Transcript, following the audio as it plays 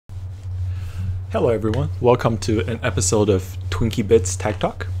Hello everyone, welcome to an episode of Twinkie Bits Tech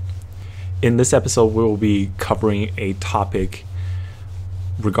Talk. In this episode we will be covering a topic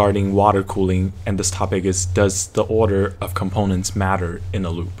regarding water cooling, and this topic is, does the order of components matter in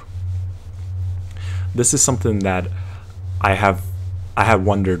a loop? This is something that I had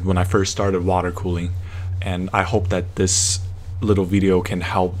wondered when I first started water cooling, and I hope that this little video can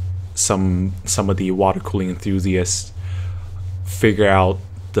help some of the water cooling enthusiasts figure out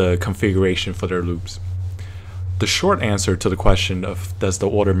the configuration for their loops. The short answer to the question of does the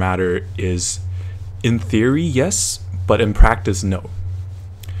order matter is, in theory, yes, but in practice, no.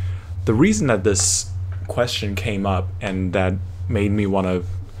 The reason that this question came up and that made me want to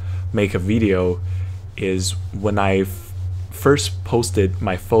make a video is when I first posted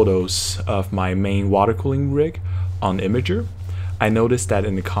my photos of my main water cooling rig on Imager, I noticed that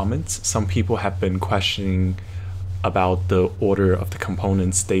in the comments some people have been questioning about the order of the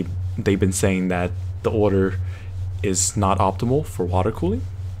components. They've been saying that the order is not optimal for water cooling,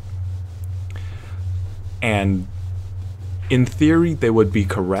 and in theory they would be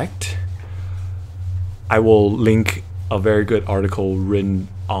correct. I will link a very good article written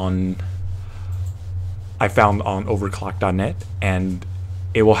I found on overclock.net, and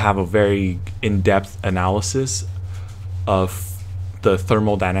it will have a very in-depth analysis of the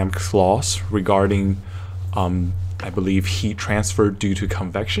thermodynamics laws regarding I believe heat transfer due to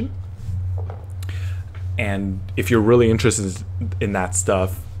convection. And if you're really interested in that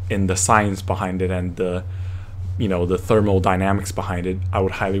stuff, in the science behind it and the thermodynamics behind it, I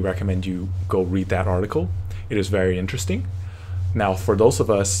would highly recommend you go read that article. It is very interesting. Now, for those of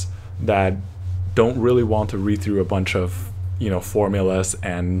us that don't really want to read through a bunch of formulas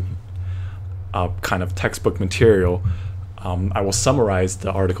and kind of textbook material, I will summarize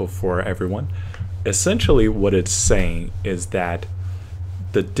the article for everyone. Essentially what it's saying is that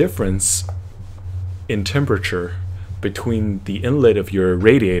the difference in temperature between the inlet of your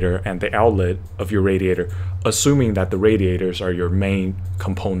radiator and the outlet of your radiator, assuming that the radiators are your main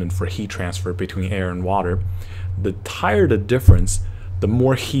component for heat transfer between air and water, the higher the difference, the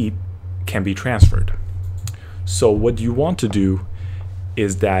more heat can be transferred. So what you want to do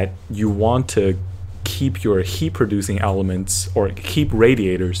is that you want to keep your heat producing elements, or keep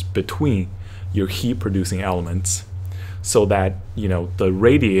radiators between your heat producing elements, so that the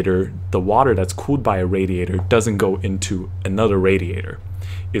radiator, the water that's cooled by a radiator, doesn't go into another radiator,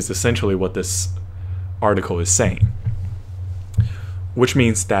 is essentially what this article is saying. Which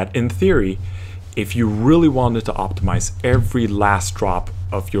means that in theory, if you really wanted to optimize every last drop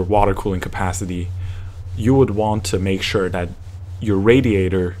of your water cooling capacity, you would want to make sure that your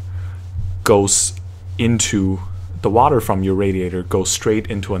radiator goes into the water from your radiator goes straight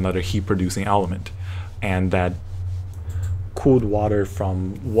into another heat producing element, and that cooled water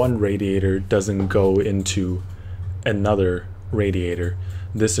from one radiator doesn't go into another radiator.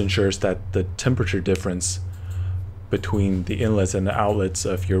 This ensures that the temperature difference between the inlets and the outlets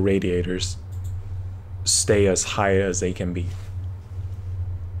of your radiators stay as high as they can be.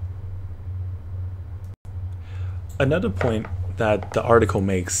 Another point that the article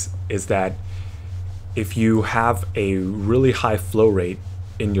makes is that if you have a really high flow rate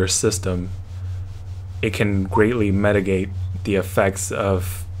in your system, it can greatly mitigate the effects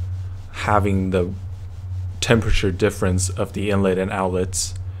of having the temperature difference of the inlet and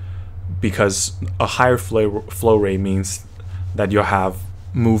outlets, because a higher flow rate means that you'll have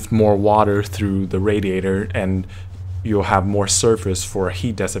moved more water through the radiator and you'll have more surface for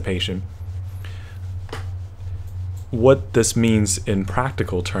heat dissipation. What this means in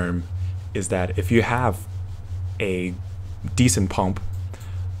practical terms is that if you have a decent pump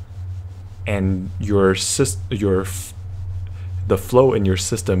and the flow in your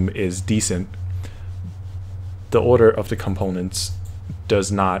system is decent, the order of the components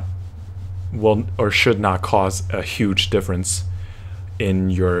should not cause a huge difference in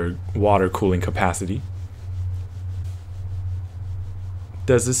your water cooling capacity.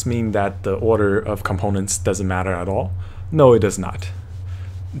 Does this mean that the order of components doesn't matter at all? No, it does not.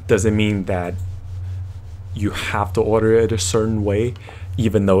 Does it mean that you have to order it a certain way,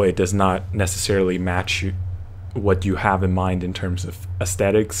 even though it does not necessarily match what you have in mind in terms of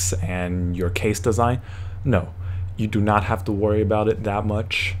aesthetics and your case design? No, you do not have to worry about it that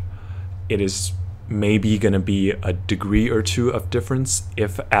much. It is maybe going to be a degree or two of difference,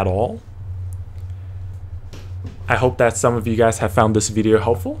 if at all. I hope that some of you guys have found this video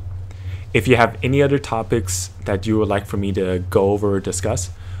helpful. If you have any other topics that you would like for me to go over or discuss,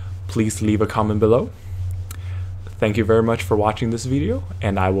 please leave a comment below. Thank you very much for watching this video,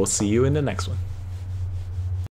 and I will see you in the next one.